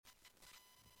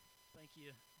Thank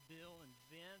you, Bill and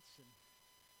Vince and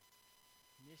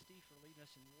Misty, for leading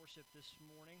us in worship this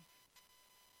morning.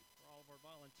 For all of our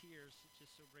volunteers, it's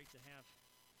just so great to have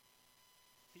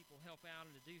people help out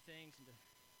and to do things and to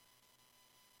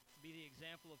be the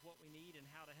example of what we need and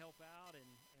how to help out and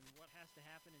what has to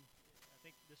happen. And I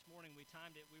think this morning we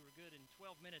timed it. We were good in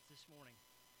 12 minutes this morning.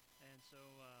 And so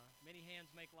many hands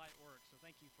make light work. So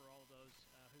thank you for all of those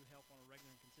who help on a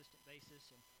regular and consistent basis.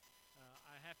 And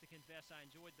I have to confess I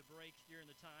enjoyed the breaks during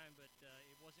the time, but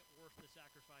it wasn't worth the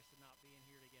sacrifice of not being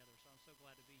here together. So I'm so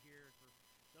glad to be here.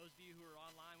 For those of you who are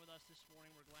online with us this morning,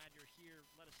 we're glad you're here.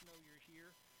 Let us know you're here,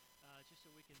 just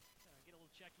so we can get a little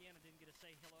check-in. I didn't get to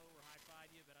say hello or high-five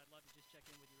you, but I'd love to just check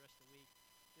in with you the rest of the week.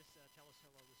 Just tell us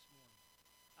hello this morning.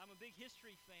 I'm a big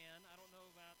history fan. I don't know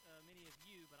about many of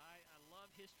you, but I love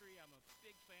history. I'm a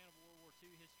big fan of World War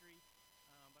II history.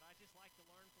 But I just like to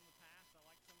learn from the past. I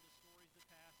like some of the stories of the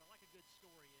past. I like a good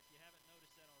story, if you haven't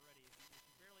noticed that already. If you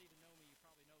barely even know me, you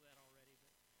probably know that already.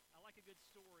 But I like a good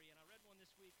story, and I read one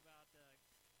this week about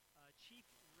Chief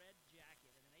Red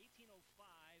Jacket. And in 1805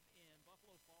 in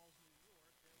Buffalo Falls, New York, there was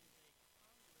a Congress of Indian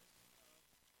tribes that got together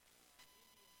and then being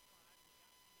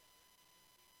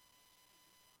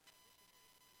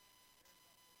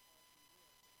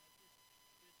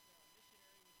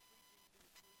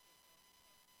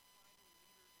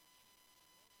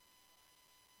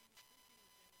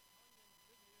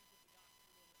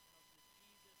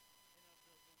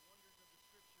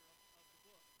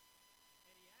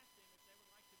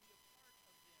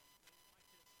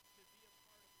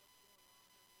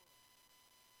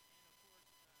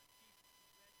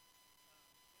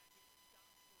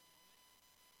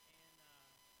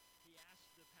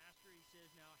He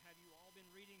says, now, have you all been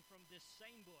reading from this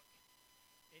same book?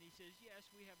 And he says, yes,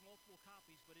 we have multiple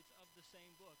copies, but it's of the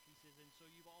same book. He says, and so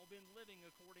you've all been living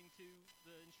according to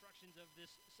the instructions of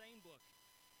this same book.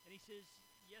 And he says,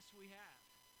 yes, we have.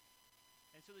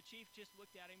 And so the chief just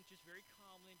looked at him just very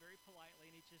calmly and very politely,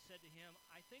 and he just said to him,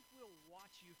 I think we'll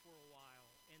watch you for a while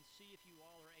and see if you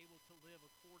all are able to live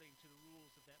according to the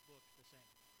rules of that book the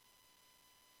same.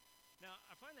 Now,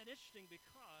 I find that interesting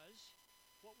because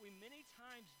what we many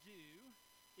times do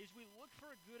is we look for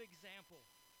a good example.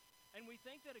 And we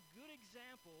think that a good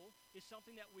example is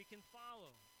something that we can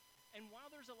follow. And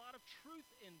while there's a lot of truth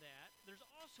in that, there's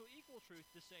also equal truth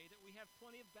to say that we have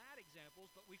plenty of bad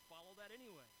examples, but we follow that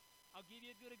anyway. I'll give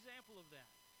you a good example of that.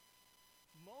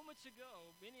 Moments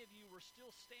ago, many of you were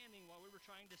still standing while we were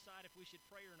trying to decide if we should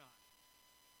pray or not.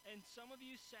 And some of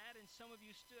you sat and some of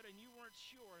you stood and you weren't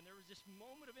sure. And there was this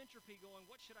moment of entropy going,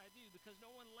 what should I do? Because no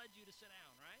one led you to sit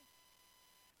down, right?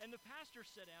 And the pastor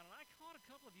sat down, and I caught a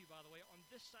couple of you, by the way, on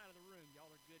this side of the room. Y'all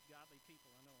are good, godly people,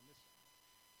 I know, on this side.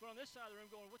 But on this side of the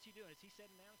room going, what's he doing? Is he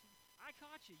sitting down? I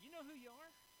caught you. You know who you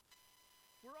are?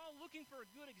 We're all looking for a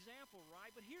good example,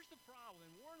 right? But here's the problem.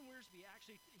 And Warren Wiersbe,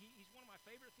 actually, he's one of my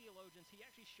favorite theologians. He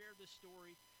actually shared this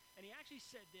story. And he actually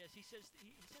said this. He said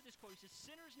this quote. He says,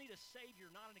 sinners need a savior,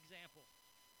 not an example.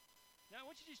 Now, I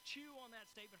want you to just chew on that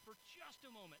statement for just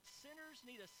a moment. Sinners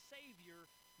need a savior,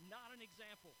 not an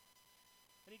example.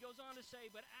 And he goes on to say,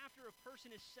 but after a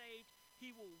person is saved, he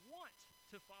will want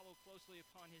to follow closely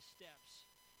upon his steps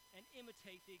and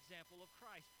imitate the example of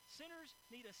Christ. Sinners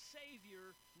need a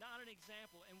savior, not an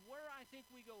example. And where I think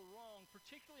we go wrong,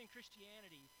 particularly in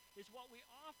Christianity, is what we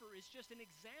offer is just an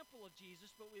example of Jesus,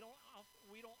 but we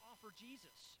don't offer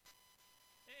Jesus.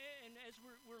 And as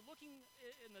we're looking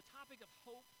in the topic of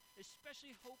hope,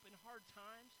 especially hope in hard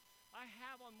times, I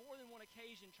have on more than one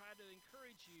occasion tried to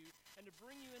encourage you and to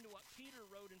bring you into what Peter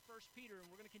wrote in 1 Peter, and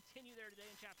we're going to continue there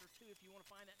today in chapter 2 if you want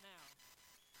to find that now.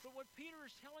 But what Peter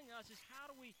is telling us is how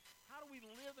do we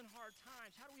live in hard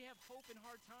times? How do we have hope in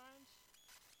hard times?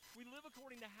 We live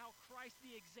according to how Christ,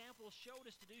 the example, showed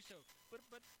us to do so. But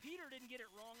Peter didn't get it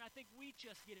wrong. I think we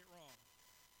just get it wrong.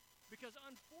 Because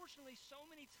unfortunately, so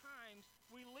many times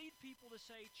we lead people to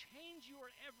say, change your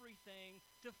everything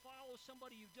to follow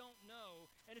somebody you don't know.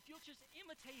 And if you'll just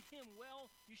imitate him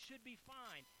well, you should be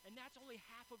fine. And that's only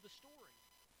half of the story.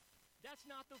 That's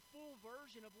not the full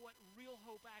version of what real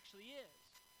hope actually is.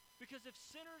 Because if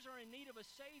sinners are in need of a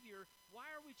Savior, why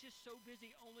are we just so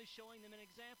busy only showing them an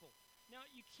example? Now,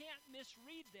 you can't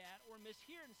misread that or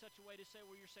mishear it in such a way to say,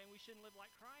 well, you're saying we shouldn't live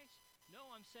like Christ? No,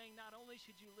 I'm saying not only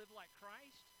should you live like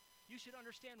Christ, you should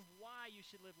understand why you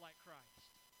should live like Christ.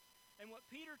 And what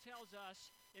Peter tells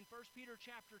us in 1 Peter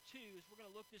chapter 2, as we're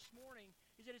going to look this morning,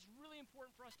 is that it's really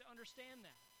important for us to understand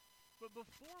that. But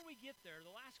before we get there,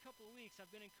 the last couple of weeks,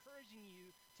 I've been encouraging you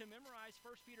to memorize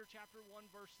 1 Peter chapter 1,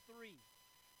 verse 3.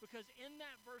 Because in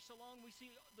that verse alone, we see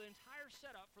the entire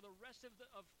setup for the rest of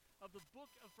the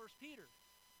book of 1 Peter.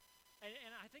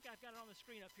 And I think I've got it on the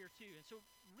screen up here too. And so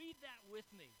read that with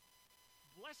me.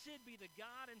 Blessed be the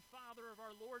God and Father of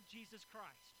our Lord Jesus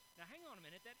Christ. Now hang on a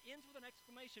minute. That ends with an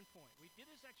exclamation point. We did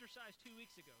this exercise 2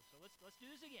 weeks ago, so let's do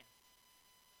this again.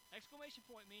 Exclamation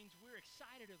point means we're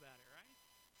excited about it, right?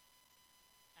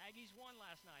 Aggies won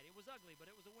last night. It was ugly, but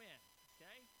it was a win.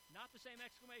 Okay? Not the same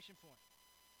exclamation point.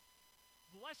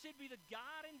 Blessed be the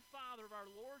God and Father of our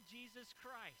Lord Jesus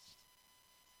Christ.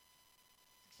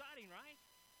 It's exciting, right?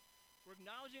 We're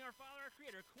acknowledging our Father, our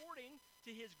Creator. According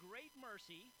to His great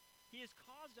mercy, He has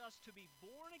caused us to be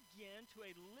born again to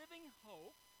a living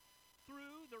hope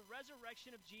through the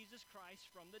resurrection of Jesus Christ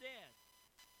from the dead.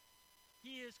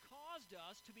 He has caused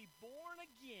us to be born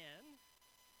again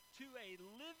to a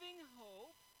living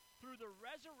hope through the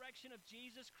resurrection of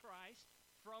Jesus Christ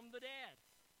from the dead.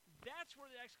 That's where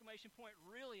the exclamation point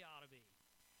really ought to be.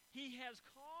 He has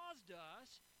caused us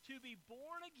to be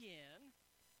born again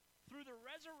through the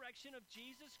resurrection of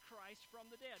Jesus Christ from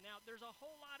the dead. Now, there's a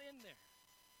whole lot in there.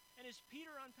 And as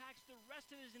Peter unpacks the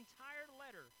rest of his entire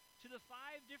letter to the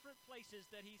 5 different places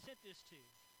that he sent this to,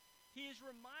 he is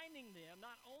reminding them,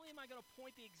 not only am I going to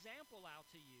point the example out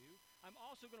to you, I'm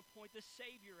also going to point the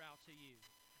Savior out to you.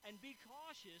 And be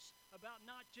cautious about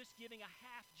not just giving a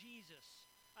half Jesus,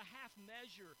 a half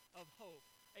measure of hope,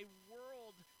 a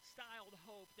world-styled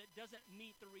hope that doesn't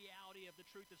meet the reality of the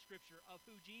truth of Scripture of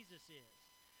who Jesus is.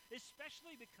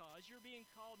 Especially because you're being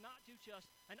called not to just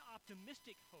an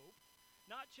optimistic hope,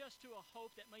 not just to a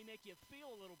hope that may make you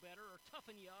feel a little better or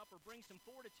toughen you up or bring some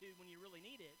fortitude when you really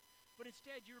need it, but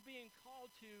instead you're being called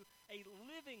to a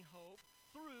living hope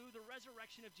through the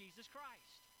resurrection of Jesus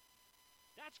Christ.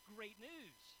 That's great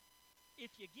news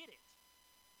if you get it.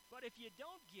 But if you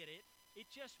don't get it, it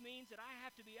just means that I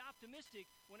have to be optimistic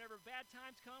whenever bad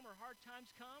times come or hard times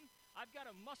come. I've got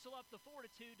to muscle up the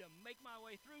fortitude to make my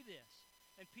way through this.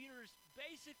 And Peter's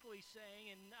basically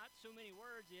saying, in not so many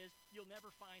words, is you'll never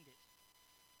find it.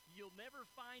 You'll never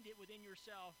find it within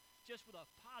yourself just with a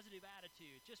positive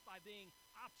attitude, just by being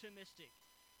optimistic.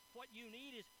 What you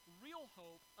need is real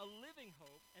hope, a living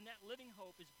hope, and that living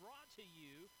hope is brought to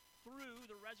you through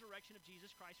the resurrection of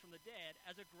Jesus Christ from the dead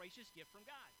as a gracious gift from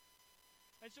God.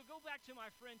 And so go back to my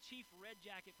friend Chief Red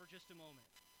Jacket for just a moment.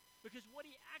 Because what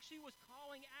he actually was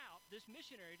calling out, this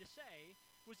missionary, to say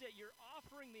was that you're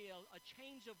offering me a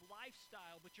change of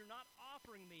lifestyle, but you're not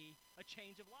offering me a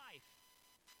change of life.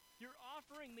 You're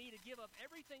offering me to give up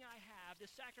everything I have, to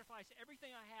sacrifice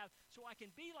everything I have, so I can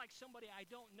be like somebody I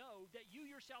don't know that you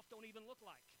yourself don't even look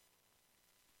like.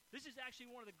 This is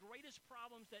actually one of the greatest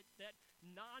problems that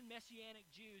non-Messianic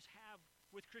Jews have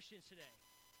with Christians today.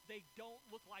 They don't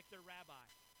look like their rabbi.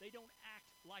 They don't act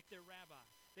like their rabbi.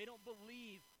 They don't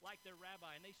believe like their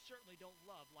rabbi, and they certainly don't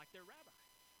love like their rabbi.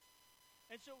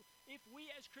 And so if we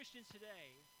as Christians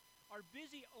today are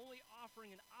busy only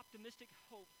offering an optimistic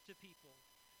hope to people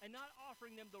and not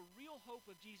offering them the real hope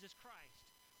of Jesus Christ,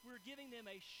 we're giving them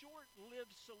a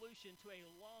short-lived solution to a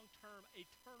long-term,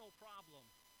 eternal problem.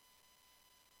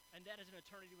 And that is an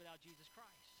eternity without Jesus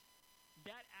Christ.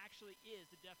 That actually is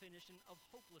the definition of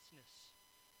hopelessness.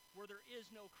 Where there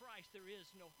is no Christ, there is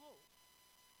no hope.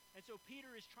 And so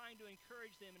Peter is trying to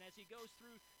encourage them, and as he goes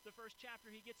through the first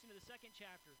chapter, he gets into the second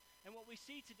chapter. And what we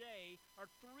see today are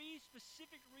 3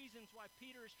 specific reasons why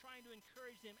Peter is trying to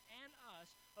encourage them and us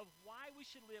of why we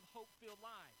should live hope-filled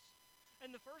lives.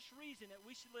 And the first reason that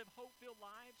we should live hope-filled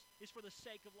lives is for the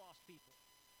sake of lost people.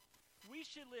 We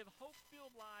should live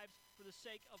hope-filled lives for the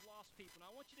sake of lost people. And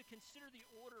I want you to consider the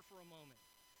order for a moment,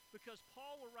 because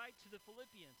Paul will write to the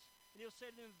Philippians, and he'll say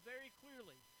to them very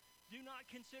clearly, do not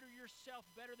consider yourself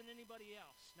better than anybody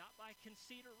else, not by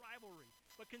conceit or rivalry,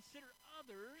 but consider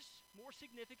others more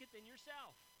significant than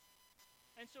yourself.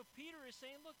 And so Peter is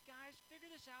saying, look, guys,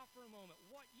 figure this out for a moment.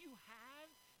 What you have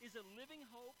is a living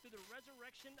hope through the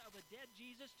resurrection of a dead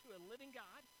Jesus to a living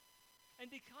God. And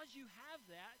because you have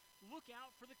that, look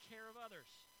out for the care of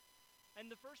others. And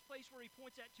the first place where he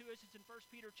points that to us is in 1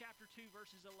 Peter chapter 2,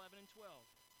 verses 11 and 12.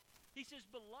 He says,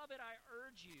 Beloved, I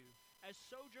urge you, as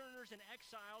sojourners and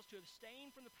exiles, to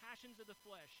abstain from the passions of the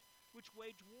flesh, which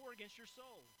wage war against your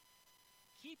soul.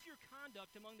 Keep your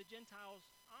conduct among the Gentiles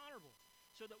honorable,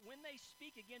 so that when they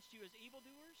speak against you as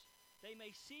evildoers, they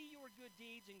may see your good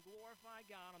deeds and glorify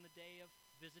God on the day of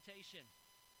visitation.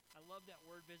 I love that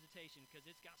word visitation because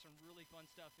it's got some really fun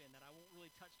stuff in that I won't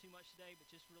really touch too much today, but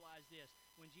just realize this.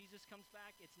 When Jesus comes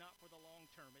back, it's not for the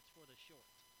long term, it's for the short.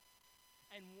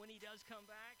 And when he does come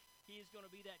back, he is going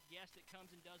to be that guest that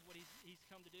comes and does what he's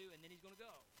come to do, and then he's going to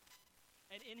go.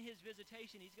 And in his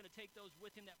visitation, he's going to take those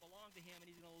with him that belong to him, and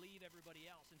he's going to leave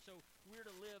everybody else. And so we're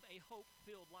to live a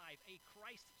hope-filled life, a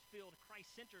Christ-filled,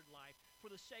 Christ-centered life for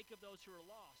the sake of those who are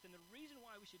lost. And the reason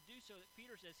why we should do so, that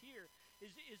Peter says here,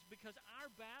 is because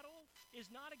our battle is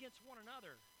not against one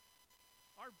another.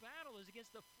 Our battle is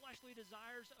against the fleshly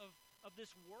desires of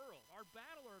this world. Our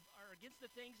battle are against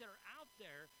the things that are out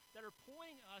there that are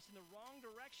pointing us in the wrong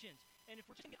directions. And if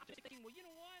we're just thinking, well, you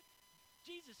know what?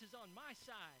 Jesus is on my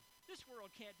side. This world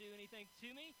can't do anything to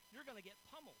me. You're going to get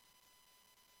pummeled.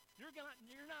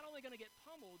 You're not only going to get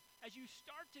pummeled, as you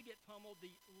start to get pummeled,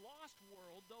 the lost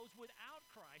world, those without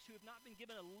Christ, who have not been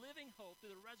given a living hope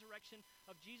through the resurrection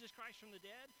of Jesus Christ from the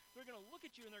dead, they're going to look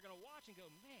at you and they're going to watch and go,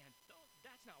 man,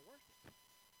 that's not worth it.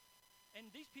 And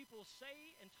these people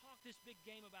say and talk this big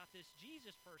game about this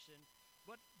Jesus person,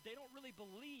 but they don't really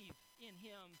believe in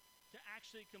him to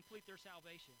actually complete their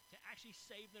salvation, to actually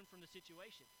save them from the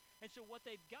situation. And so what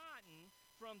they've gotten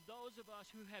from those of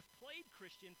us who have played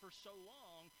Christian for so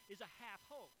long is a half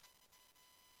hope,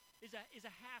 is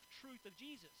a half truth of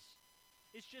Jesus.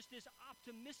 It's just this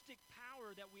optimistic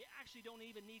power that we actually don't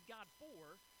even need God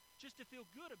for, just to feel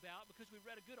good about because we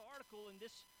read a good article in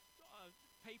this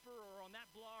paper or on that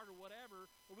blog or whatever,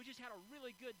 or we just had a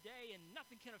really good day and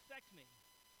nothing can affect me.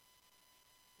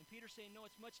 And Peter's saying, no,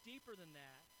 it's much deeper than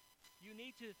that. You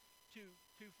need to,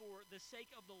 for the sake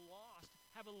of the lost,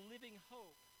 have a living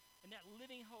hope. And that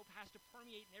living hope has to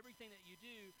permeate in everything that you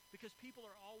do because people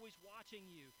are always watching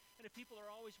you. And if people are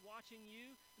always watching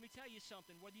you, let me tell you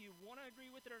something. Whether you want to agree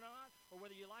with it or not, or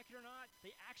whether you like it or not,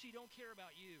 they actually don't care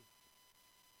about you.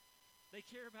 They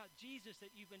care about Jesus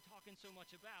that you've been talking so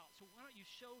much about. So why don't you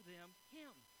show them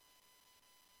him?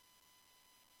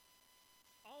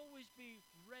 Always be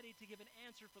ready to give an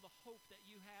answer for the hope that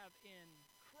you have in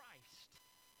Christ.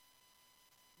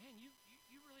 Man,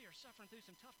 you really are suffering through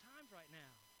some tough times right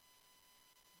now.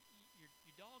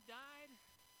 Your dog died.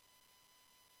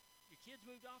 Your kids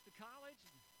moved off to college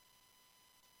and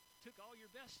took all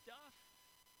your best stuff.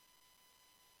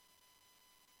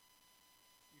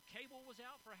 Your cable was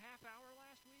out for a half hour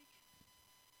last week.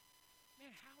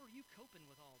 Man, how are you coping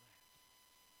with all that?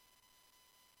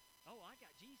 Oh, I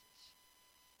got Jesus.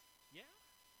 Yeah?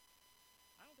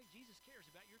 I don't think Jesus cares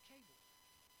about your cable.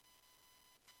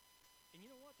 And you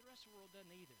know what? The rest of the world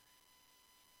doesn't either.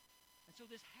 And so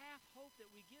this half hope that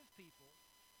we give people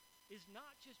is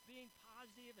not just being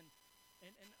positive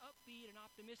and upbeat and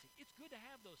optimistic. It's good to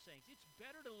have those things. It's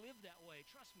better to live that way,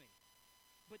 trust me.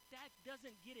 But that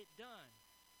doesn't get it done.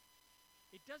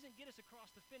 It doesn't get us across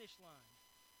the finish line.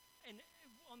 And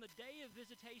on the day of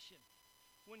visitation,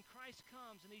 when Christ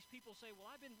comes and these people say, well,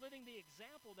 I've been living the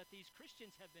example that these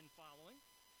Christians have been following.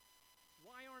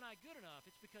 Why aren't I good enough?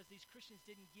 It's because these Christians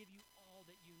didn't give you all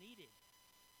that you needed.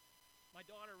 My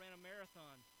daughter ran a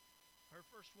marathon, her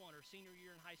first one, her senior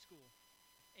year in high school.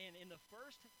 And in the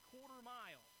first quarter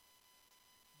mile,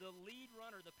 the lead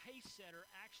runner, the pace setter,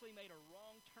 actually made a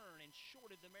wrong turn and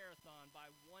shorted the marathon by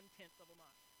 1/10 of a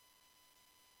mile.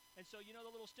 And so you know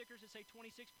the little stickers that say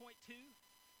 26.2?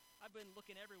 I've been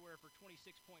looking everywhere for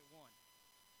 26.1.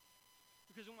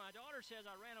 Because when my daughter says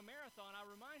I ran a marathon, I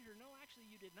remind her, no, actually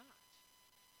you did not.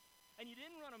 And you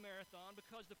didn't run a marathon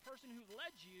because the person who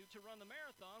led you to run the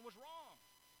marathon was wrong.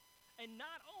 And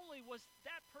not only was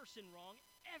that person wrong,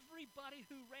 everybody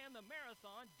who ran the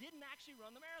marathon didn't actually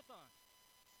run the marathon.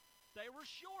 They were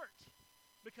short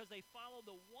because they followed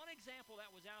the one example that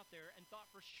was out there and thought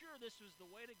for sure this was the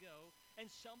way to go, and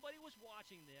somebody was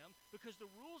watching them because the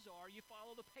rules are you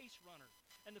follow the pace runner,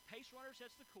 and the pace runner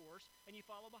sets the course, and you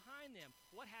follow behind them.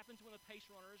 What happens when the pace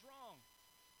runner is wrong?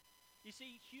 You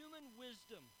see, human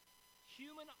wisdom,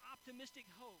 human optimistic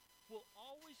hope will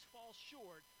always fall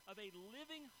short of a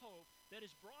living hope that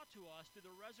is brought to us through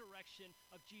the resurrection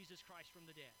of Jesus Christ from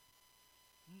the dead.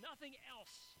 Nothing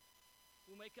else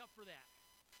will make up for that.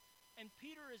 And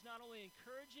Peter is not only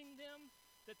encouraging them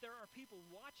that there are people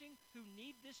watching who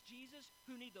need this Jesus,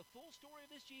 who need the full story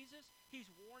of this Jesus, he's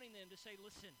warning them to say,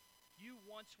 listen, you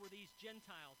once were these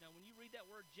Gentiles. Now, when you read that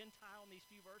word Gentile in these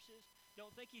few verses,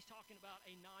 don't think he's talking about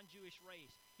a non-Jewish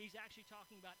race. He's actually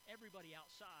talking about everybody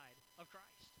outside of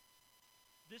Christ.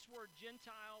 This word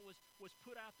Gentile was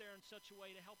put out there in such a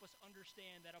way to help us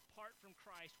understand that apart from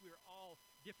Christ, we are all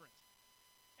different.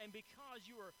 And because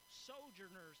you are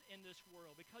sojourners in this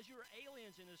world, because you are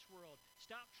aliens in this world,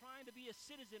 stop trying to be a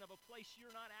citizen of a place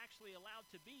you're not actually allowed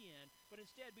to be in, but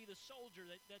instead be the soldier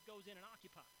that goes in and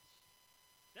occupies.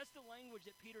 That's the language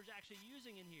that Peter's actually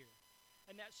using in here.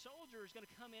 And that soldier is going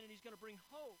to come in and he's going to bring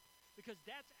hope, because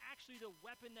that's actually the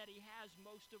weapon that he has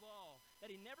most of all,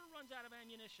 that he never runs out of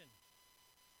ammunition.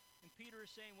 And Peter is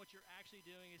saying what you're actually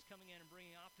doing is coming in and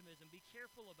bringing optimism. Be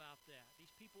careful about that. These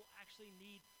people actually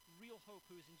need real hope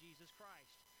who is in Jesus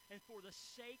Christ. And for the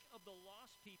sake of the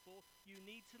lost people, you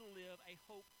need to live a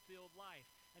hope-filled life.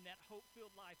 And that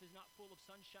hope-filled life is not full of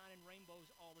sunshine and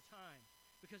rainbows all the time.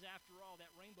 Because after all,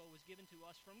 that rainbow was given to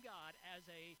us from God as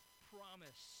a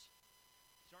promise.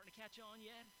 Starting to catch on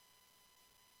yet?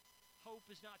 Hope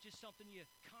is not just something you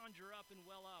conjure up and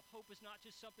well up. Hope is not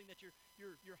just something that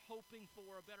you're hoping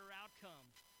for a better outcome.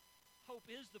 Hope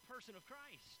is the person of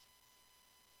Christ.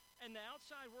 And the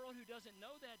outside world who doesn't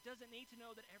know that doesn't need to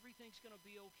know that everything's going to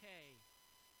be okay.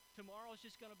 Tomorrow's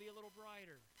just going to be a little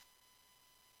brighter.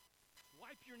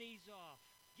 Wipe your knees off.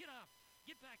 Get up.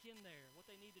 Get back in there. What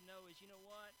they need to know is, you know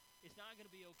what? It's not going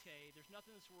to be okay. There's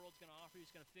nothing this world's going to offer you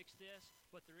that's going to fix this,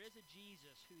 but there is a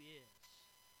Jesus who is.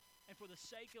 And for the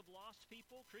sake of lost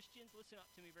people, Christians, listen up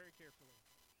to me very carefully,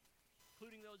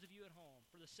 including those of you at home.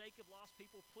 For the sake of lost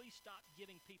people, please stop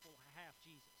giving people half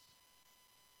Jesus.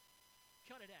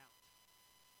 Cut it out.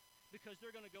 Because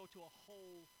they're going to go to a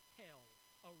whole hell,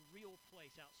 a real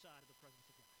place outside of the presence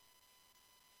of God.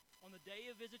 On the day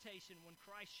of visitation, when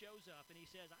Christ shows up and he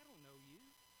says, I don't know you.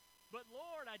 But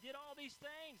Lord, I did all these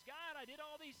things. God, I did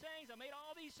all these things. I made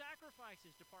all these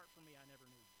sacrifices. Depart from me, I never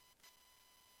knew you.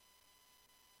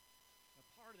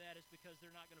 Part of that is because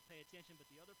they're not going to pay attention, but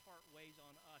the other part weighs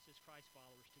on us as Christ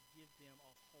followers to give them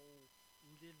a whole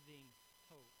living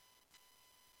hope.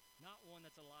 Not one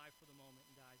that's alive for the moment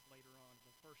and dies later on,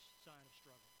 the first sign of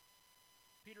struggle.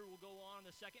 Peter will go on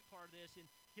in the second part of this, and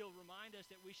he'll remind us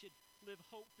that we should live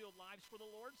hope-filled lives for the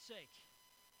Lord's sake.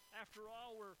 After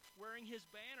all, we're wearing his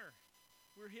banner.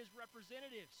 We're his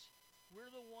representatives.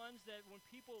 We're the ones that when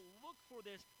people look for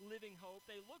this living hope,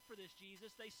 they look for this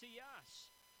Jesus, they see us.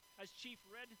 As Chief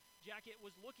Red Jacket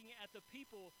was looking at the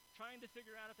people, trying to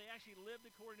figure out if they actually lived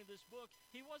according to this book,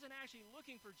 he wasn't actually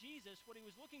looking for Jesus. What he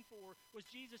was looking for was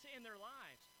Jesus in their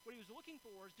lives. What he was looking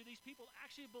for is, do these people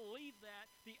actually believe that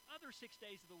the other 6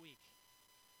 days of the week,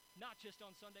 not just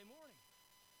on Sunday morning?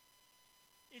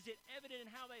 Is it evident in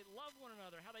how they love one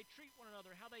another, how they treat one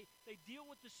another, how they deal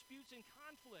with disputes and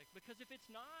conflict? Because if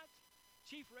it's not,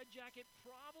 Chief Red Jacket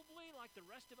probably, like the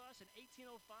rest of us in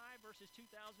 1805 versus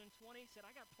 2020, said,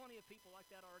 I got plenty of people like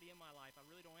that already in my life. I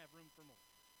really don't have room for more.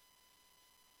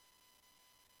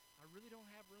 I really don't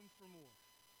have room for more.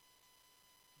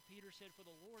 And Peter said, for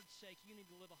the Lord's sake, you need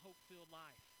to live a hope-filled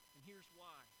life. And here's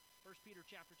why. 1 Peter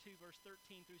chapter 2, verse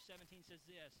 13 through 17 says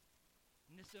this.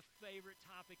 And this is a favorite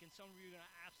topic, and some of you are going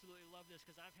to absolutely love this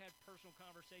because I've had personal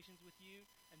conversations with you,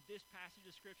 and this passage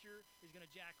of Scripture is going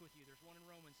to jack with you. There's one in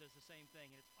Romans that says the same thing,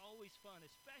 and it's always fun,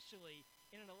 especially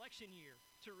in an election year,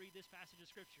 to read this passage of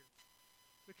Scripture.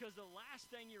 Because the last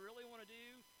thing you really want to do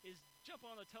is jump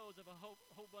on the toes of a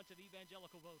whole bunch of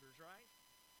evangelical voters, right?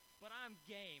 But I'm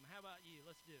game. How about you?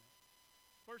 Let's do it.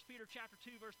 1 Peter chapter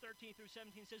 2, verse 13 through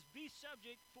 17 says, be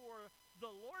subject for the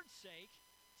Lord's sake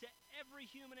to every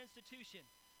human institution,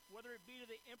 whether it be to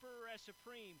the emperor as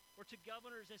supreme or to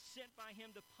governors as sent by him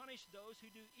to punish those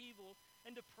who do evil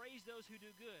and to praise those who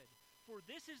do good. For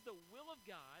this is the will of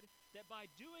God, that by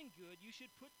doing good you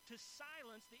should put to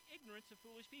silence the ignorance of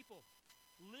foolish people.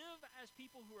 Live as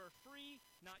people who are free,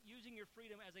 not using your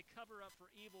freedom as a cover-up for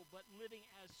evil, but living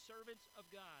as servants of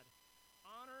God.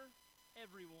 Honor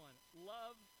everyone.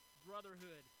 Love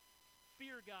brotherhood.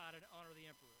 Fear God and honor the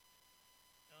emperor.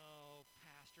 Oh,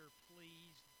 Pastor,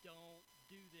 please don't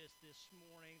do this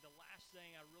morning. The last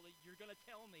thing you're going to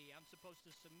tell me I'm supposed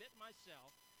to submit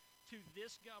myself to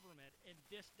this government in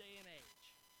this day and age.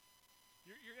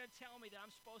 You're going to tell me that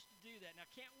I'm supposed to do that. Now,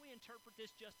 can't we interpret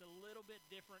this just a little bit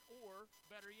different? Or,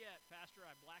 better yet, Pastor,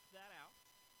 I blacked that out.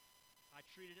 I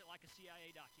treated it like a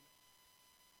CIA document.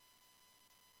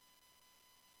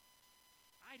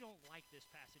 I don't like this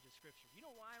passage of Scripture. You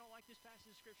know why I don't like this passage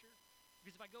of Scripture?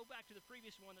 Because if I go back to the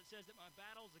previous one that says that my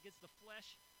battle is against the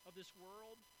flesh of this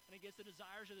world and against the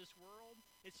desires of this world,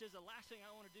 it says the last thing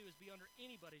I want to do is be under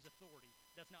anybody's authority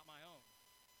that's not my own.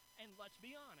 And let's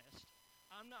be honest,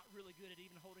 I'm not really good at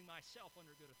even holding myself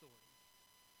under good authority.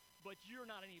 But you're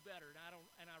not any better,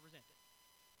 and I resent it.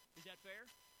 Is that fair?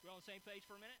 We're on the same page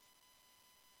for a minute?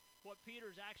 What Peter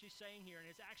is actually saying here, and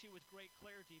it's actually with great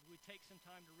clarity, if we take some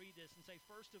time to read this and say,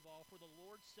 first of all, for the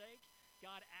Lord's sake,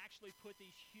 God actually put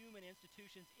these human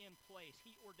institutions in place.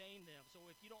 He ordained them. So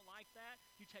if you don't like that,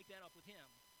 you take that up with him.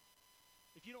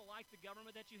 If you don't like the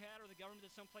government that you had or the government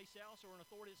that's someplace else or an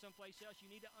authority that's someplace else,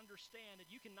 you need to understand that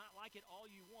you cannot like it all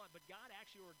you want, but God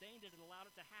actually ordained it and allowed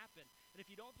it to happen. And if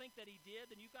you don't think that he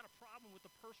did, then you've got a problem with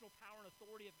the personal power and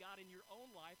authority of God in your own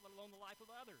life, let alone the life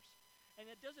of others. And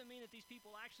that doesn't mean that these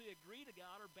people actually agree to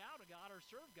God or bow to God or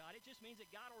serve God. It just means that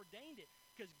God ordained it,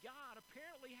 because God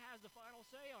apparently has the final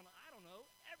say on, I don't know,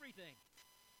 everything.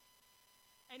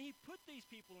 And he put these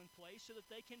people in place so that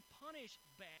they can punish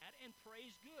bad and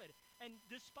praise good. And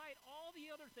despite all the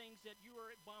other things that you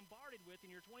are bombarded with in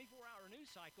your 24-hour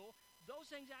news cycle, those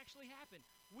things actually happen.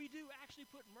 We do actually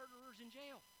put murderers in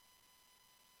jail.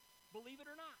 Believe it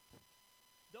or not.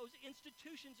 Those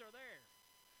institutions are there.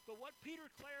 But what Peter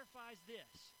clarifies this.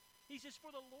 He says,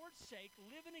 for the Lord's sake,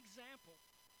 live an example.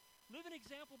 Live an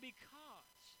example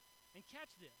because, and catch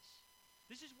this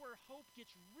is where hope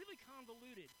gets really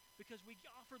convoluted, because we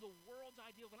offer the world's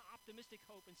idea of an optimistic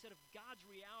hope instead of God's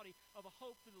reality of a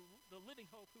hope through the living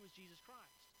hope who is Jesus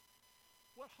Christ.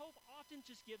 What hope often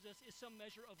just gives us is some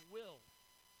measure of will,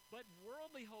 but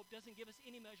worldly hope doesn't give us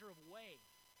any measure of way.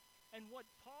 And what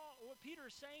Peter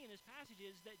is saying in this passage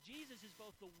is that Jesus is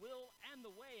both the will and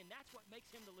the way, and that's what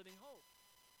makes him the living hope.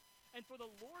 And for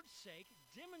the Lord's sake,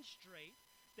 demonstrate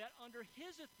that under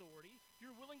his authority,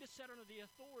 you're willing to set under the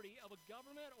authority of a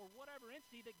government or whatever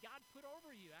entity that God put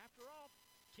over you. After all,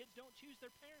 kids don't choose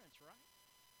their parents, right?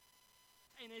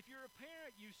 And if you're a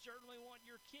parent, you certainly want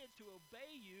your kids to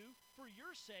obey you for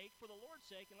your sake, for the Lord's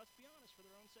sake, and let's be honest, for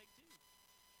their own sake too.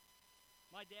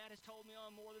 My dad has told me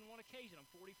on more than one occasion, I'm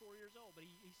 44 years old, but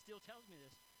he still tells me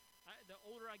this. The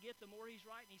older I get, the more he's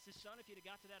right, and he says, son, if you'd have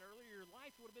got to that earlier, your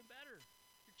life would have been better.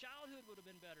 Your childhood would have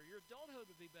been better. Your adulthood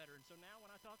would be better. And so now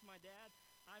when I talk to my dad,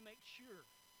 I make sure,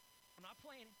 I'm not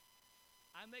playing him,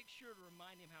 I make sure to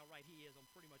remind him how right he is on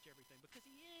pretty much everything, because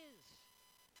he is.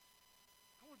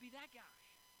 I want to be that guy.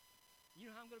 You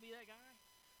know how I'm going to be that guy?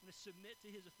 I'm going to submit to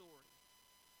his authority.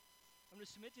 I'm going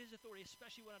to submit to his authority,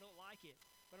 especially when I don't like it.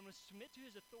 But I'm going to submit to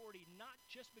his authority not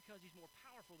just because he's more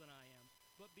powerful than I am,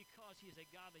 but because he is a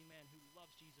godly man who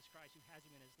loves Jesus Christ, who has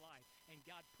him in his life. And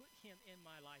God put him in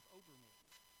my life over me.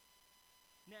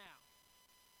 Now,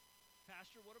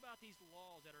 Pastor, what about these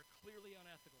laws that are clearly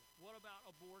unethical? What about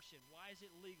abortion? Why is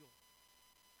it legal?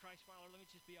 Christ follower, let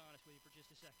me just be honest with you for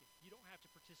just a second. You don't have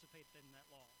to participate in that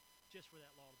law just for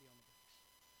that law to be on the books.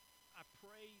 I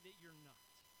pray that you're not.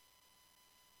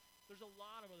 There's a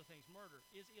lot of other things. Murder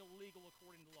is illegal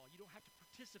according to law. You don't have to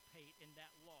participate in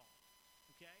that law,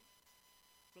 okay?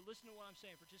 But listen to what I'm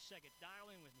saying for just a second.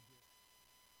 Dial in with me here.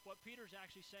 What Peter's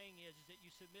actually saying is that you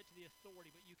submit to the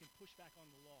authority, but you can push back on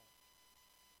the law.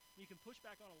 You can push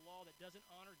back on a law that doesn't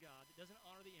honor God, that doesn't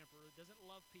honor the emperor, that doesn't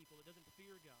love people, that doesn't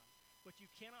fear God. But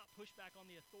you cannot push back on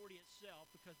the authority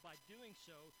itself, because by doing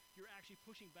so, you're actually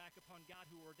pushing back upon God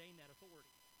who ordained that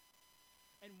authority.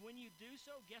 And when you do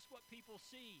so, guess what people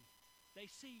see? They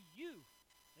see you.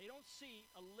 They don't see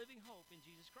a living hope in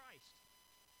Jesus Christ.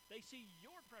 They see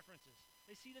your preferences.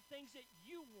 They see the things that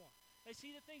you want. They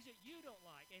see the things that you don't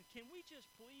like. And can we just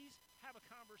please have a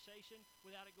conversation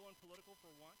without it going political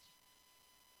for once?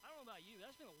 I don't know about you.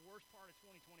 That's been the worst part of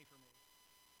 2020 for me.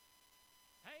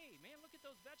 Hey, man, look at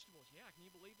those vegetables. Yeah, can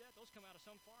you believe that? Those come out of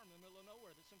some farm in the middle of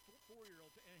nowhere that some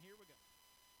 4-year-old, and here we go.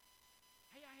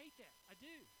 Hey, I hate that. I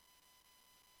do.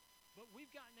 But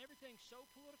we've gotten everything so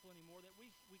political anymore that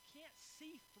we can't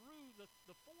see through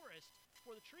the forest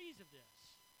for the trees of this.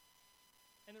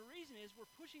 And the reason is we're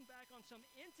pushing back on some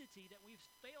entity that we've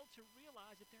failed to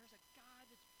realize that there's a God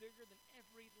that's bigger than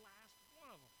every last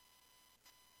one of them.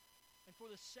 And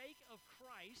for the sake of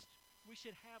Christ, we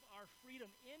should have our freedom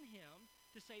in him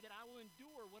to say that I will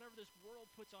endure whatever this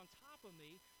world puts on top of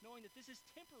me, knowing that this is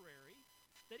temporary,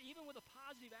 that even with a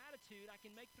positive attitude, I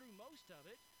can make through most of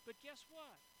it. But guess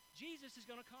what? Jesus is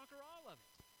going to conquer all of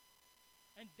it.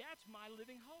 And that's my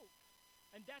living hope.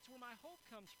 And that's where my hope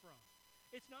comes from.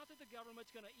 It's not that the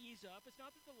government's going to ease up. It's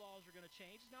not that the laws are going to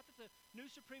change. It's not that the new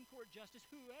Supreme Court justice,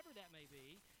 whoever that may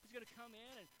be, is going to come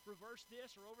in and reverse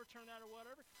this or overturn that or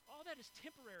whatever. All that is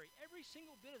temporary, every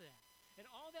single bit of that. And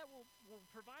all that will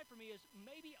provide for me is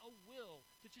maybe a will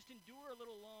to just endure a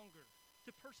little longer,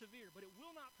 to persevere. But it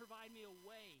will not provide me a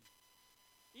way.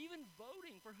 Even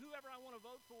voting for whoever I want to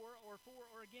vote for or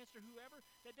against or whoever,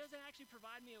 that doesn't actually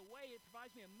provide me a way. It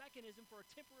provides me a mechanism for a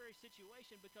temporary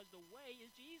situation, because the way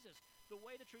is Jesus, the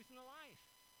way, the truth, and the life.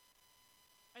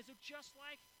 And so just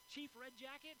like Chief Red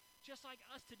Jacket, just like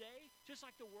us today, just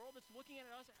like the world that's looking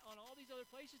at us on all these other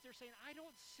places, they're saying, I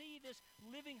don't see this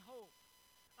living hope.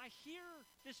 I hear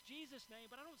this Jesus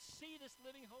name, but I don't see this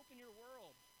living hope in your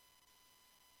world.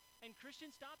 And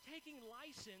Christians, stop taking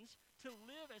license to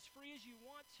live as free as you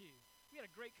want to. We had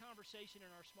a great conversation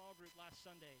in our small group last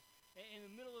Sunday. In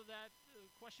the middle of that, the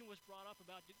question was brought up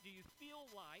about, do you feel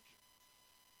like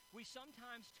we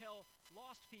sometimes tell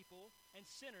lost people and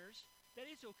sinners that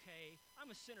it's okay, I'm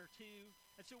a sinner too,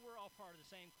 and so we're all part of the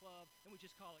same club, and we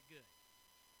just call it good?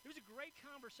 It was a great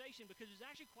conversation because it was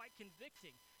actually quite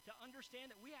convicting to understand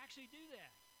that we actually do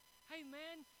that. Hey,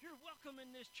 man, you're welcome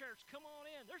in this church. Come on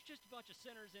in. There's just a bunch of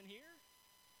sinners in here.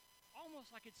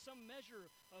 Almost like it's some measure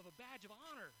of a badge of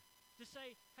honor to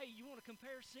say, hey, you want to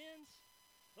compare sins?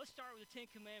 Let's start with the Ten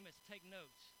Commandments and take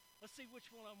notes. Let's see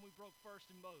which one of them we broke first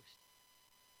and most.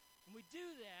 And we do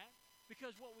that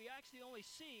because what we actually only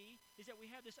see is that we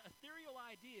have this ethereal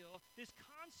ideal, this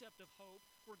concept of hope,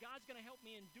 where God's going to help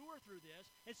me endure through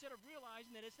this, instead of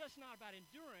realizing that it's just not about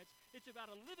endurance, it's about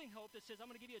a living hope that says,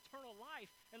 I'm going to give you eternal life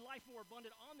and life more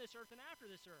abundant on this earth and after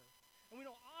this earth. And we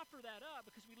don't offer that up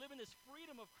because we live in this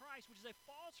freedom of Christ, which is a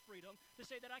false freedom, to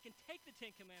say that I can take the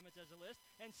Ten Commandments as a list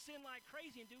and sin like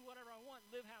crazy and do whatever I want,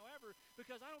 live however,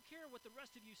 because I don't care what the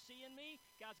rest of you see in me,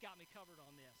 God's got me covered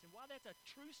on this. And while that's a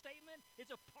true statement,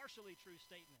 it's a partially true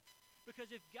statement.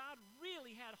 Because if God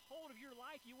really had hold of your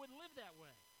life, you wouldn't live that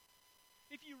way.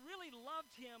 If you really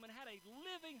loved him and had a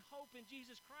living hope in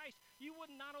Jesus Christ, you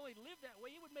wouldn't not only live that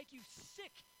way, it would make you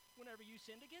sick whenever you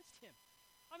sinned against him.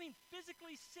 I mean,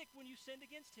 physically sick when you sinned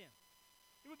against him.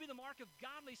 It would be the mark of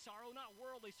godly sorrow, not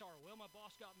worldly sorrow. Well, my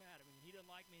boss got mad at me and he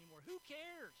doesn't like me anymore. Who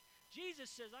cares?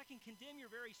 Jesus says, I can condemn your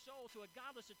very soul to a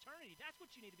godless eternity. That's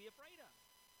what you need to be afraid of.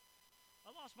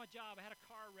 I lost my job. I had a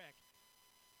car wreck.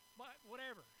 But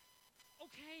whatever.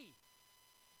 Okay.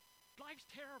 Life's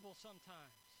terrible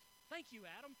sometimes. Thank you,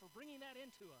 Adam, for bringing that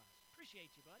into us.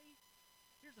 Appreciate you, buddy.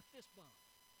 Here's a fist bump.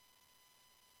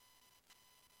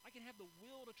 I can have the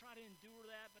will to try to endure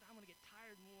that, but I'm going to get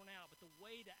tired and worn out. But the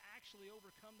way to actually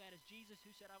overcome that is Jesus, who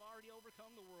said, I've already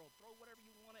overcome the world. Throw whatever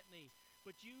you want at me.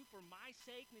 But you, for my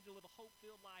sake, need to live a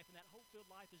hope-filled life, and that hope-filled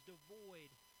life is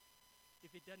devoid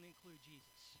if it doesn't include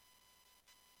Jesus.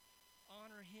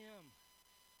 Honor him.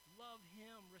 Love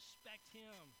him. Respect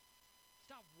him.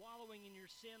 Stop wallowing in your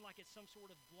sin like it's some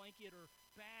sort of blanket or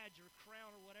badge or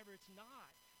crown or whatever. It's not.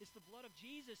 It's the blood of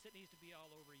Jesus that needs to be all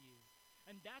over you.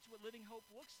 And that's what living hope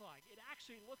looks like. It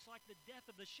actually looks like the death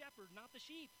of the shepherd, not the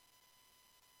sheep.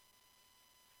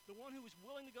 The one who was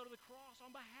willing to go to the cross on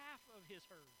behalf of his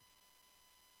herd,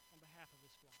 on behalf of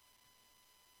his flock.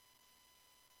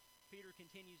 Peter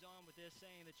continues on with this,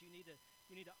 saying that you need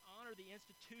to honor the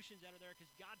institutions that are there because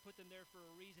God put them there for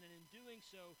a reason. And in doing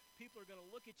so, people are going to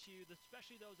look at you,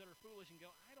 especially those that are foolish, and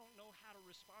go, I don't know how to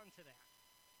respond to that.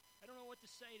 I don't know what to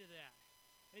say to that.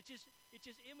 It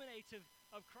just emanates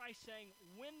of Christ saying,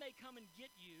 when they come and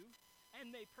get you,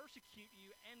 and they persecute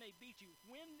you, and they beat you,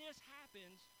 when this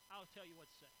happens, I'll tell you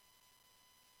what to say.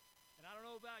 And I don't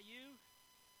know about you,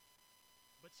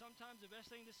 but sometimes the best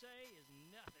thing to say is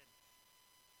nothing.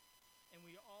 And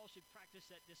we all should practice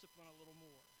that discipline a little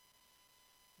more.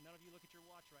 None of you look at your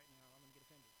watch right now. I'm going to get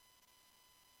offended.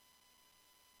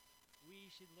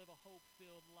 We should live a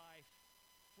hope-filled life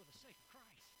for the sake of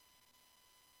Christ.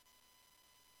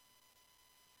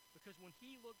 Because when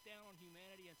he looked down on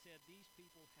humanity and said, these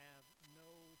people have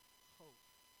no hope,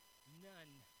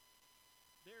 none,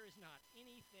 there is not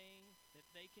anything that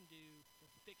they can do to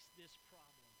fix this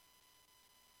problem.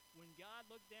 When God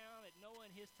looked down at Noah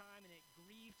in his time, and it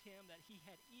grieved him that he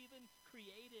had even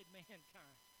created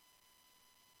mankind.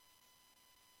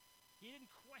 He didn't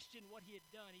question what he had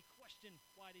done. He questioned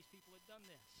why these people had done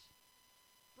this.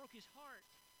 Broke his heart.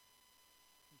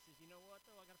 He says, you know what,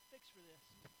 though? I got a fix for this.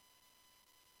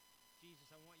 Jesus,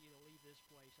 I want you to leave this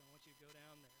place. I want you to go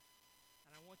down there.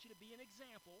 And I want you to be an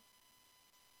example,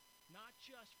 not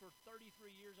just for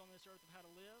 33 years on this earth of how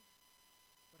to live,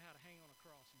 but how to hang on a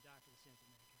cross and die for the sins of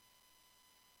mankind.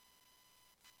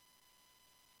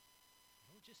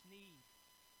 You don't just need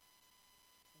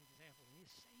an example. You need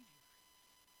a Savior.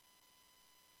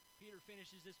 Peter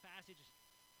finishes this passage.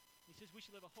 He says we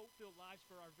should live a hope-filled lives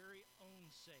for our very own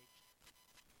sake.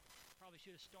 Probably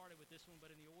should have started with this one, but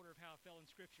in the order of how it fell in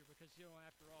Scripture, because,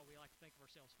 after all, we like to think of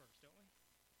ourselves first, don't we?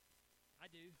 I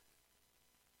do.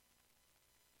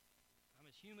 I'm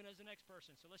as human as the next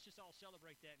person, so let's just all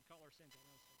celebrate that and call our sins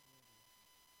out.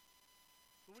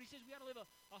 But when he says we got to live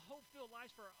a hope-filled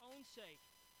life for our own sake,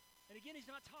 and again, he's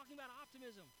not talking about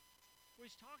optimism. What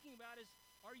he's talking about is,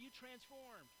 are you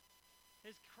transformed?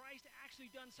 Has Christ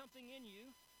actually done something in you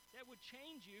that would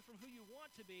change you from who you want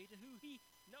to be to who he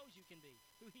knows you can be,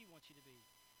 who he wants you to be?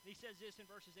 And he says this in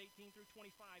verses 18 through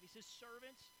 25. He says,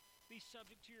 servants, be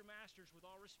subject to your masters with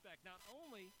all respect, not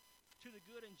only to the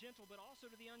good and gentle, but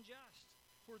also to the unjust.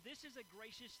 For this is a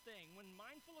gracious thing. When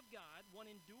mindful of God, one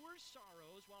endures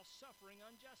sorrows while suffering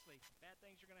unjustly. Bad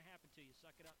things are going to happen to you.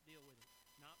 Suck it up, deal with it.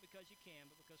 Not because you can,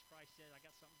 but because Christ said, I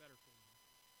got something better for you.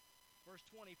 Verse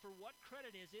 20, for what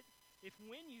credit is it if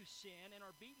when you sin and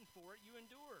are beaten for it, you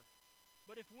endure?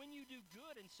 But if when you do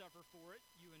good and suffer for it,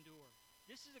 you endure.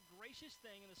 This is a gracious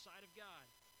thing in the sight of God.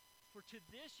 For to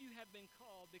this you have been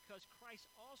called, because Christ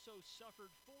also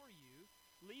suffered for you,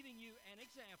 leaving you an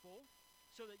example,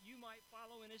 so that you might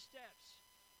follow in his steps.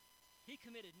 He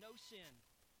committed no sin,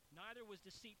 neither was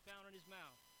deceit found in his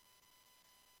mouth.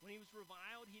 When he was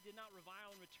reviled, he did not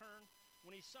revile in return.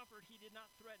 When he suffered, he did not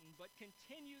threaten, but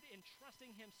continued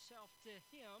entrusting himself to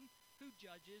him who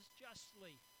judges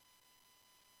justly.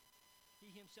 He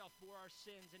himself bore our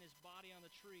sins in his body on the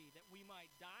tree, that we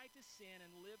might die to sin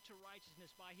and live to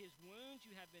righteousness. By his wounds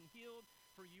you have been healed,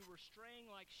 for you were straying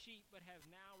like sheep, but have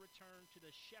now returned to the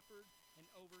shepherd and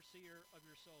overseer of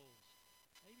your souls.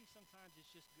 Maybe sometimes it's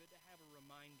just good to have a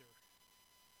reminder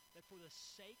that for the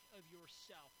sake of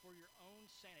yourself, for your own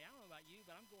sanity, I don't know about you,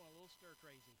 but I'm going a little stir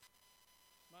crazy.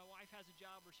 My wife has a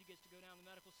job where she gets to go down to the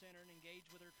medical center and engage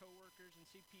with her coworkers and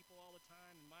see people all the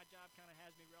time, and my job kind of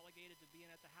has me relegated to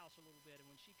being at the house a little bit. And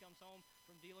when she comes home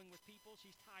from dealing with people,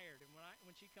 she's tired. And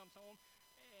when she comes home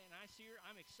and I see her,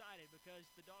 I'm excited because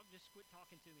the dog just quit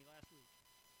talking to me last week.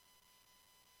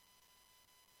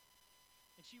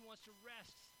 And she wants to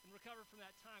rest and recover from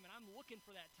that time, and I'm looking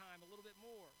for that time a little bit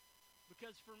more.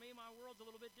 Because for me, my world's a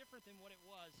little bit different than what it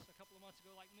was a couple of months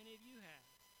ago, like many of you have.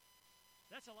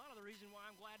 That's a lot of the reason why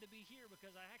I'm glad to be here,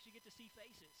 because I actually get to see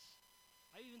faces.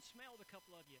 I even smelled a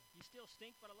couple of you. You still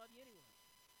stink, but I love you anyway.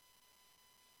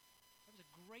 That was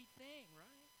a great thing,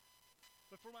 right?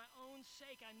 But for my own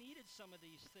sake, I needed some of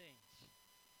these things.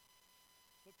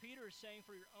 What Peter is saying,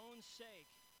 for your own sake,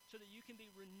 so that you can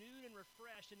be renewed and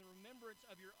refreshed in the remembrance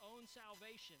of your own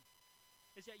salvation,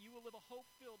 is that you will live a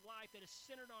hope-filled life that is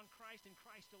centered on Christ and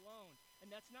Christ alone.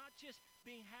 And that's not just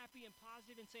being happy and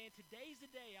positive and saying, today's the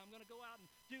day I'm going to go out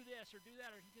and do this or do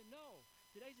that. No,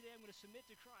 today's the day I'm going to submit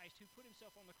to Christ who put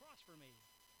himself on the cross for me.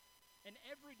 And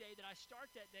every day that I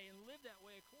start that day and live that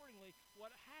way accordingly,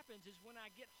 what happens is when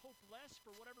I get hopeless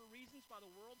for whatever reasons by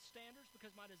the world's standards,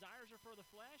 because my desires are for the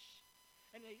flesh,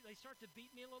 and they start to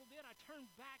beat me a little bit, I turn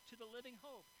back to the living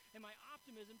hope. And my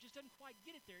optimism just doesn't quite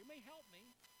get it there. It may help me,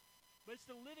 but it's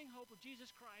the living hope of Jesus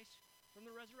Christ from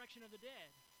the resurrection of the dead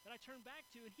that I turn back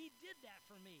to, and he did that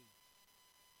for me.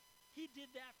 He did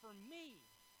that for me,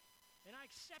 and I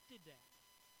accepted that.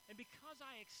 And because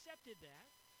I accepted that,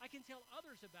 I can tell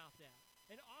others about that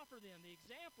and offer them the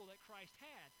example that Christ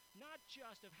had, not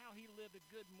just of how he lived a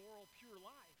good, moral, pure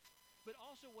life, but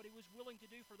also what he was willing to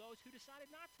do for those who decided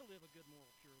not to live a good, moral,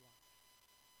 pure life,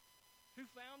 who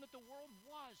found that the world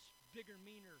was bigger,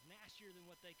 meaner, nastier than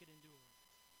what they could endure.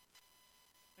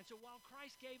 And so while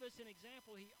Christ gave us an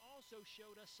example, he also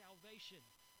showed us salvation.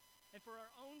 And for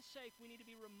our own sake, we need to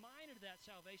be reminded of that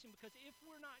salvation, because if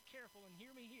we're not careful, and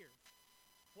hear me here,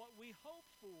 what we hope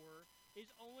for is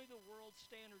only the world's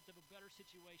standards of a better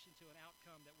situation to an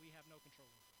outcome that we have no control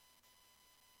over.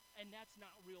 And that's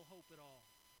not real hope at all.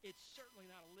 It's certainly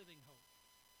not a living hope.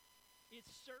 It's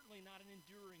certainly not an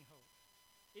enduring hope.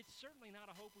 It's certainly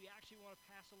not a hope we actually want to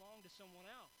pass along to someone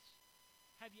else.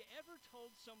 Have you ever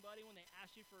told somebody when they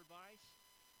asked you for advice,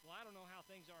 well, I don't know how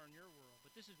things are in your world,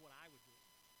 but this is what I would do?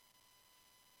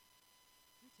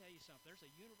 Let me tell you something. There's a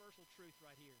universal truth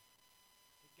right here.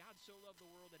 That God so loved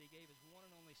the world that he gave his one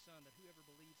and only Son, that whoever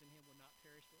believes in him would not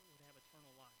perish but would have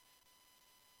eternal life.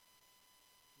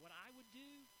 What I would do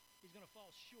is going to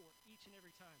fall short each and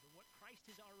every time. But what Christ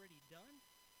has already done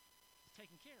is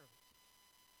taken care of it.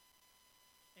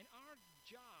 And our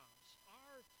jobs,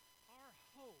 our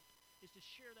hope, is to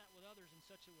share that with others in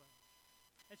such a way.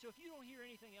 And so if you don't hear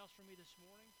anything else from me this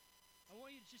morning, I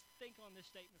want you to just think on this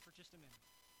statement for just a minute.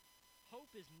 Hope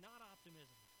is not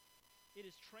optimism. It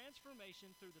is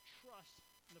transformation through the trust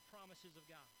in the promises of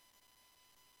God.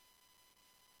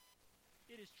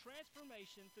 It is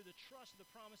transformation through the trust of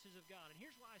the promises of God. And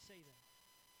here's why I say that.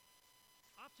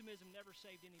 Optimism never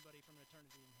saved anybody from an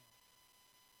eternity in hell.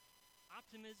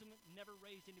 Optimism never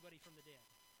raised anybody from the dead.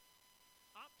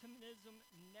 Optimism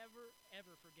never,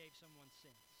 ever forgave someone's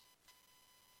sins.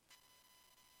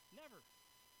 Never.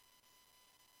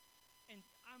 And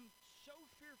I'm so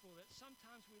fearful that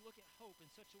sometimes we look at hope in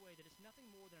such a way that it's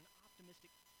nothing more than an optimistic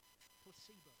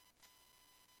placebo.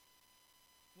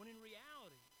 When in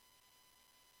reality,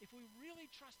 if we really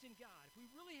trust in God, if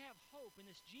we really have hope in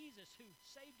this Jesus who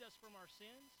saved us from our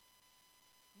sins,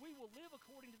 we will live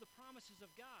according to the promises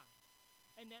of God.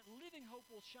 And that living hope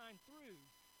will shine through,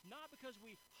 not because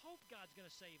we hope God's going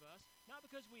to save us, not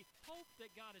because we hope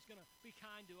that God is going to be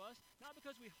kind to us, not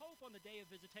because we hope on the day of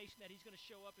visitation that he's going to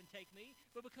show up and take me,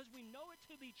 but because we know it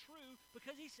to be true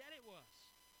because he said it was.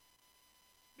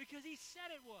 Because he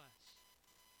said it was.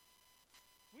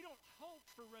 We don't hope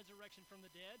for resurrection from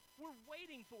the dead. We're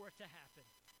waiting for it to happen.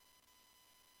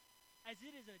 As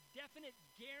it is a definite,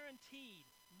 guaranteed,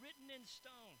 written in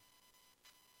stone.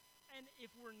 And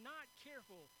if we're not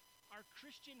careful, our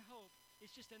Christian hope is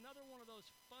just another one of those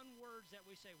fun words that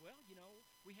we say, well,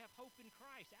 we have hope in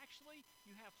Christ. Actually,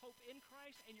 you have hope in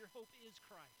Christ, and your hope is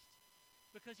Christ.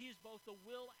 Because he is both the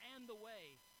will and the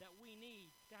way that we need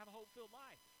to have a hope-filled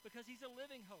life. Because he's a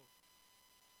living hope.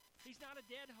 He's not a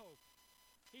dead hope.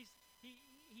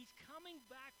 He's coming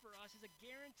back for us as a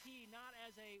guarantee, not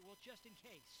as a, well, just in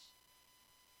case.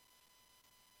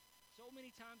 So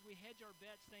many times we hedge our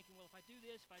bets thinking, well, if I do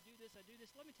this, I do this.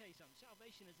 Let me tell you something.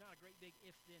 Salvation is not a great big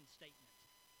if-then statement.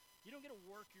 You don't get to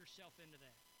work yourself into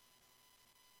that.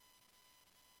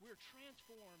 We're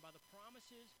transformed by the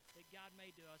promises that God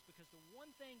made to us because the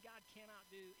one thing God cannot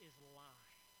do is lie.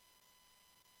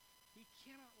 He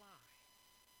cannot lie.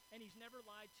 And he's never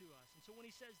lied to us. And so when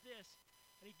he says this,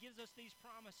 and he gives us these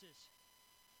promises,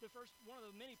 one of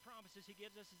the many promises he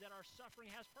gives us is that our suffering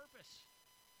has purpose.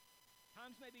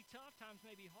 Times may be tough, times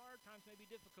may be hard, times may be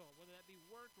difficult, whether that be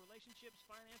work, relationships,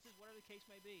 finances, whatever the case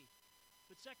may be.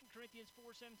 But 2 Corinthians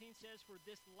 4:17 says, for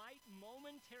this light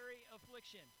momentary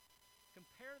affliction,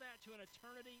 compare that to an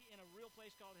eternity in a real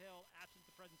place called hell, absent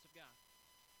the presence of God.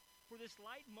 For this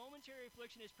light momentary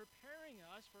affliction is preparing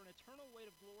us for an eternal weight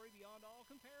of glory beyond all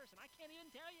comparison. I can't even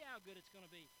tell you how good it's going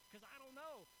to be, because I don't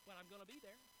know, but I'm going to be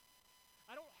there.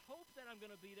 I don't hope that I'm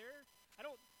going to be there. I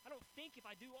don't think if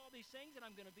I do all these things that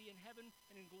I'm going to be in heaven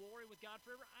and in glory with God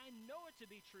forever. I know it to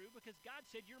be true because God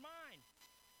said, you're mine.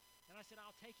 And I said,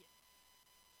 I'll take it.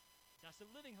 That's the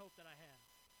living hope that I have.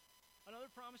 Another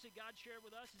promise that God shared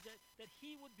with us is that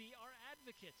he would be our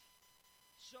advocate.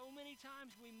 So many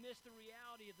times we miss the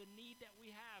reality of the need that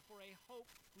we have for a hope,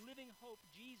 living hope,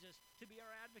 Jesus, to be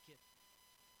our advocate.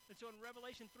 And so in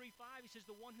Revelation 3:5, he says,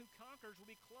 the one who conquers will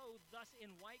be clothed thus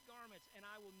in white garments, and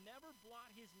I will never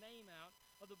blot his name out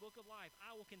of the book of life.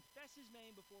 I will confess his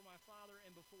name before my Father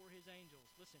and before his angels.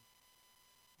 Listen,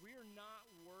 we are not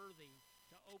worthy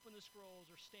to open the scrolls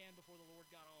or stand before the Lord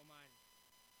God Almighty.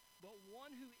 But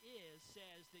one who is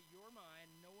says that you're mine,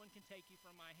 no one can take you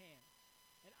from my hand.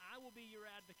 And I will be your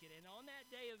advocate. And on that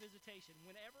day of visitation,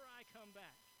 whenever I come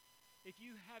back, if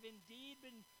you have indeed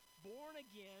been born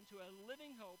again to a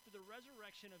living hope, to the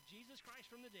resurrection of Jesus Christ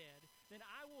from the dead, then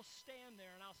I will stand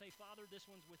there and I'll say, Father, this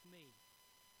one's with me.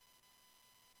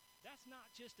 That's not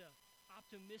just a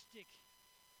optimistic,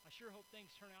 I sure hope things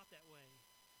turn out that way.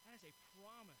 That is a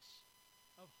promise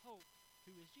of hope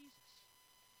who is Jesus.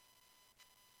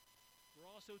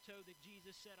 We're also told that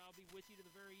Jesus said, I'll be with you to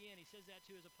the very end. He says that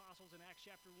to his apostles in Acts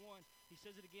chapter 1. He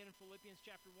says it again in Philippians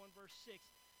chapter 1, verse 6.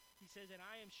 He says, and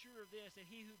I am sure of this, that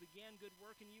he who began good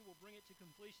work in you will bring it to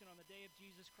completion on the day of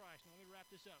Jesus Christ. Now let me wrap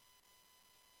this up,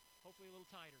 hopefully a little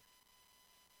tighter.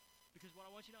 Because what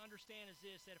I want you to understand is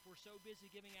this, that if we're so busy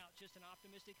giving out just an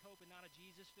optimistic hope and not a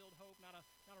Jesus-filled hope, not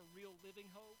a real living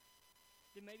hope,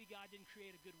 then maybe God didn't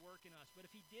create a good work in us. But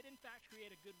if he did in fact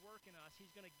create a good work in us,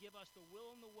 he's going to give us the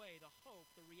will and the way, the hope,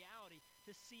 the reality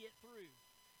to see it through.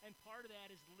 And part of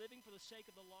that is living for the sake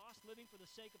of the lost, living for the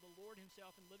sake of the Lord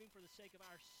himself, and living for the sake of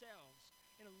ourselves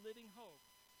in a living hope,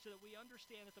 so that we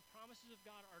understand that the promises of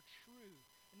God are true,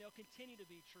 and they'll continue to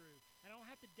be true. And I don't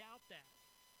have to doubt that.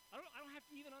 I don't have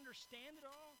to even understand it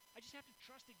all. I just have to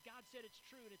trust that God said it's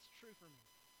true, and it's true for me.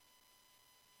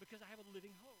 Because I have a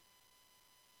living hope.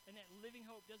 And that living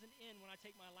hope doesn't end when I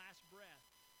take my last breath.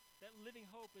 That living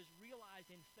hope is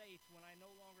realized in faith when I no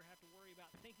longer have to worry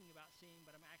about thinking about seeing,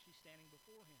 but I'm actually standing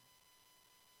before him.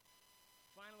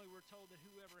 Finally, we're told that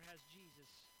whoever has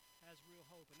Jesus has real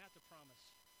hope, and that's a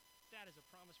promise. That is a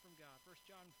promise from God. 1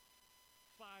 John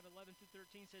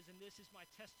 5:11-13 says, and this is my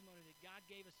testimony, that God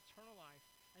gave us eternal life,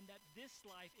 and that this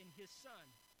life in his Son.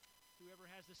 Whoever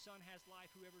has the Son has life.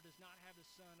 Whoever does not have the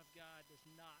Son of God does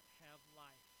not have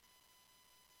life.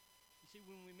 You see,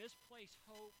 when we misplace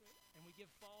hope and we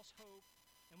give false hope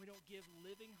and we don't give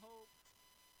living hope,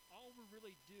 all we're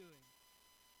really doing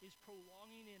is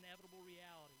prolonging the inevitable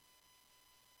reality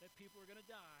that people are going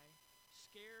to die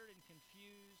scared and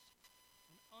confused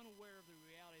and unaware of the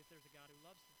reality that there's a God who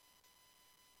loves them.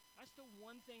 That's the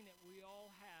one thing that we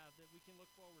all have that we can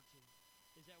look forward to,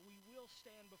 is that we will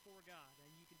stand before God.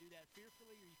 And you can do that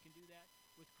fearfully, or you can do that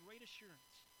with great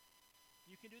assurance.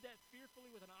 You can do that fearfully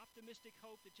with an optimistic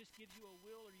hope that just gives you a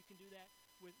will, or you can do that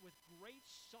with great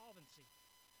solvency,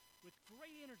 with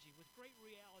great energy, with great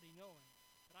reality, knowing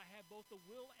that I have both the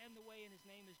will and the way, and his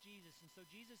name is Jesus. And so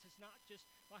Jesus is not just,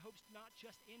 my hope's not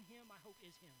just in him, my hope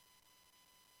is him.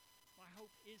 My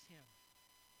hope is him.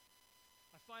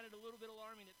 I find it a little bit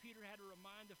alarming that Peter had to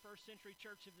remind the first century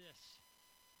church of this.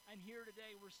 And here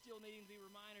today, we're still needing to be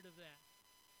reminded of that.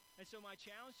 And so my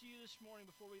challenge to you this morning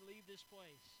before we leave this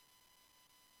place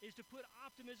is to put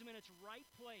optimism in its right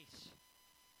place.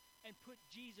 and put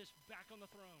Jesus back on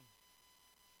the throne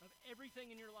of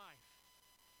everything in your life.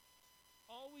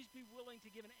 Always be willing to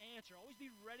give an answer. Always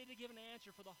be ready to give an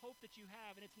answer for the hope that you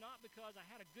have. And it's not because I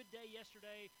had a good day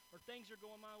yesterday or things are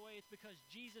going my way. It's because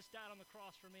Jesus died on the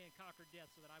cross for me and conquered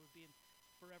death so that I would be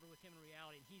forever with him in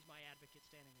reality. And he's my advocate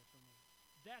standing there for me.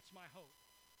 That's my hope.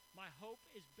 My hope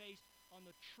is based on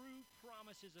the true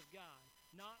promises of God,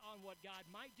 not on what God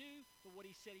might do, but what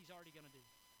he said he's already going to do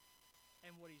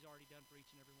and what he's already done for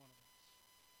each and every one of us.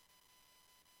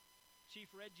 Chief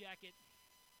Red Jacket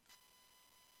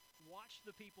watched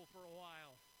the people for a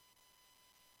while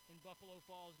in Buffalo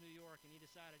Falls, New York, and he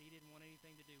decided he didn't want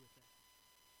anything to do with that.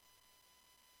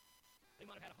 They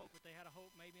might have had a hope, but they had a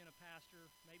hope maybe in a pastor,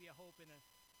 maybe a hope in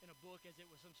a book as it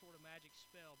was some sort of magic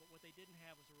spell, but what they didn't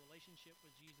have was a relationship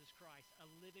with Jesus Christ, a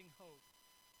living hope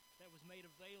that was made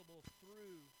available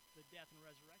through the death and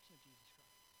resurrection of Jesus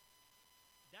Christ.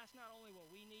 That's not only what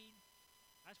we need,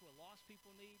 that's what lost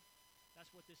people need, that's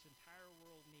what this entire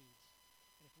world needs.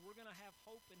 And if we're going to have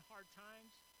hope in hard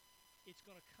times, it's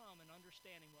going to come in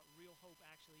understanding what real hope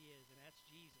actually is, and that's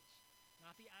Jesus.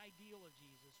 Not the ideal of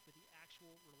Jesus, but the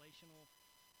actual relational,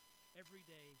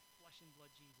 everyday, flesh and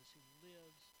blood Jesus who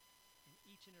lives in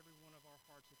each and every one of our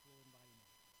hearts if we'll invite him in.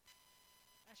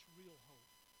 That's real hope.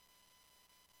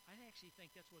 I actually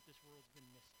think that's what this world's been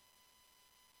missing.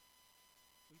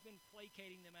 We've been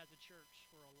placating them as a church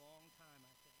for a long time,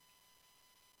 I think.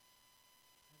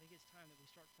 I think it's time that we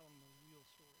start telling them the real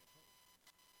story of hope.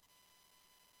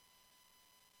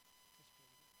 Let's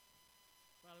pray.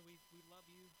 Father, we love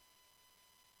you.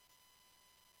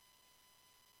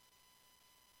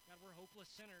 God, we're hopeless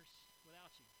sinners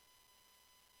without you.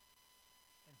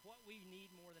 And what we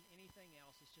need more than anything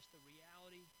else is just the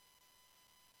reality,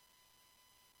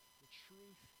 the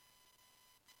truth,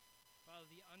 Father,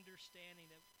 the understanding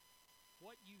that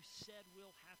what you said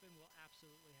will happen will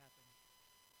absolutely happen.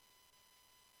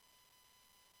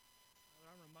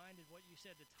 Father, I'm reminded what you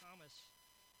said to Thomas.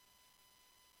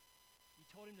 You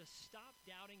told him to stop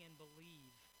doubting and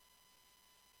believe.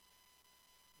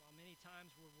 Many times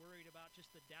we're worried about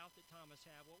just the doubt that Thomas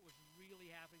had. What was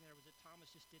really happening there was that Thomas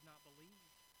just did not believe.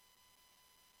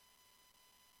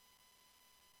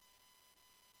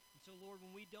 And so, Lord,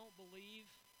 when we don't believe,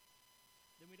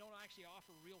 then we don't actually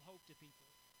offer real hope to people.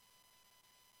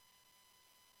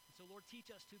 And so, Lord,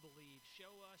 teach us to believe.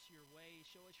 Show us your ways.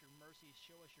 Show us your mercies.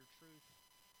 Show us your truth.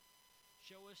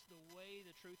 Show us the way,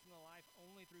 the truth, and the life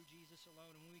only through Jesus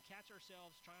alone. And when we catch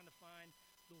ourselves trying to find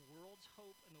the world's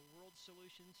hope and the world's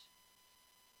solutions,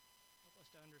 help us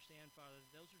to understand, Father,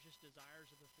 that those are just desires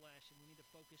of the flesh, and we need to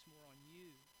focus more on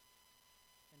you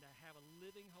and to have a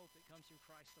living hope that comes through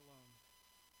Christ alone.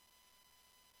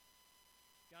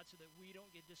 God, so that we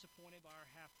don't get disappointed by our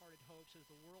half-hearted hope, so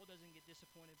that the world doesn't get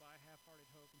disappointed by our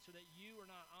half-hearted hope, and so that you are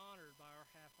not honored by our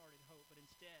half-hearted hope, but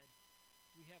instead,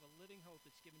 we have a living hope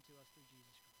that's given to us through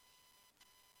Jesus Christ.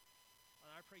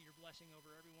 Father, I pray your blessing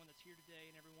over everyone that's here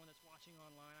today and everyone that's watching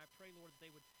online. I pray, Lord, that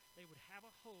they would have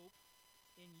a hope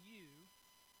in you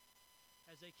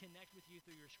as they connect with you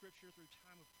through your scripture, through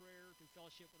time of prayer, through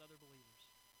fellowship with other believers.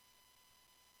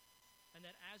 And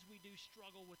that as we do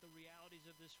struggle with the realities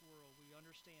of this world, we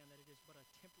understand that it is but a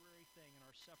temporary thing and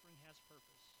our suffering has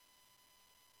purpose.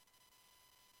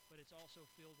 But it's also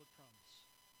filled with promise.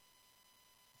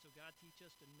 And so God, teach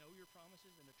us to know your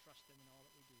promises and to trust them in all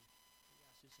that we do.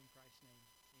 We ask this in Christ's name.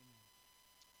 Amen.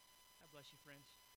 God bless you, friends.